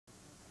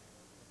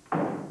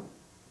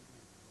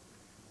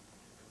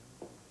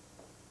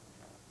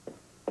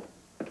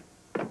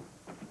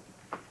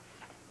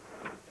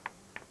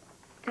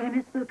Did I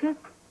miss Lucas?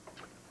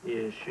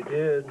 Yes, you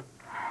did.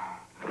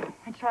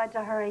 I tried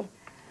to hurry.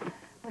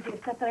 Was he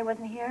upset that I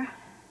wasn't here?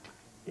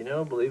 You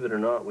know, believe it or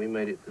not, we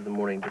made it through the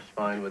morning just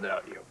fine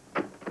without you.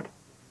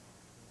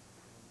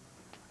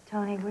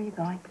 Tony, where are you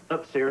going?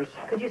 Upstairs.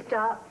 Could you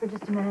stop for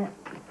just a minute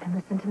and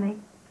listen to me?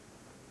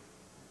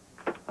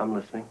 I'm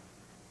listening.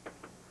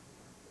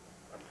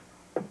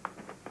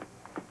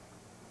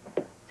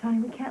 Tony,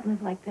 we can't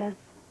live like this.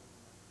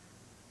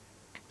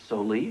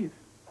 So leave.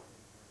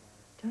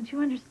 Don't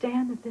you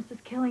understand that this is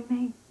killing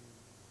me?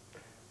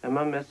 Am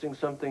I missing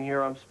something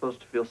here? I'm supposed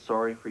to feel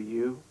sorry for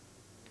you?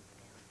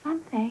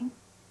 Something?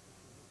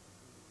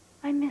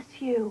 I miss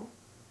you.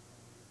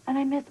 And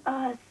I miss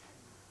us.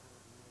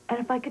 And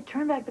if I could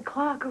turn back the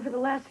clock over the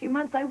last few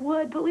months, I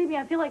would. Believe me,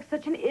 I feel like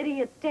such an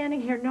idiot standing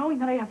here knowing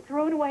that I have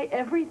thrown away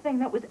everything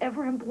that was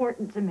ever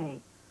important to me.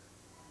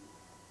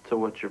 So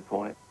what's your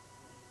point?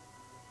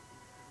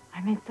 I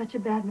made such a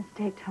bad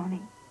mistake,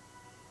 Tony.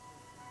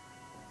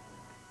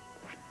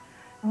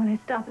 And when I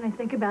stop and I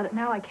think about it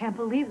now, I can't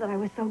believe that I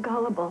was so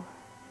gullible.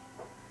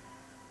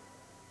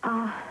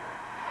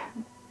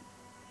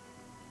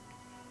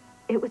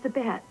 It was a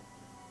bet.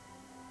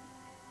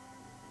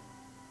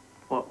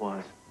 What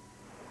was?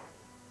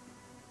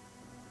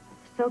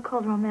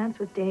 So-called romance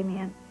with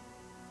Damian.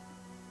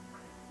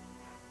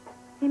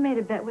 He made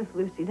a bet with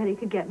Lucy that he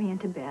could get me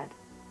into bed.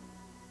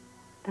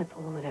 That's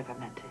all it ever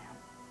meant to him.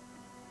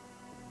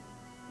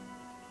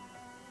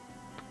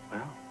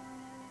 Well,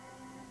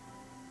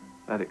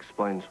 that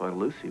explains why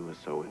Lucy was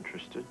so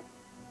interested.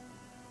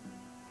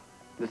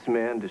 This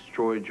man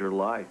destroyed your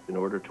life in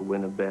order to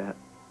win a bet.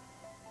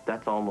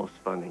 That's almost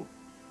funny.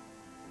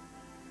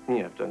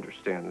 You have to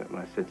understand that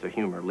my sense of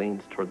humor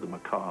leans toward the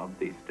macabre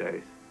these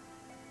days.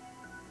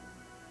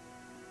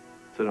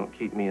 So don't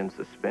keep me in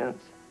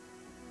suspense.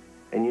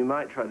 And you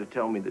might try to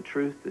tell me the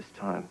truth this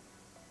time.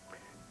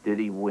 Did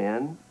he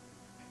win,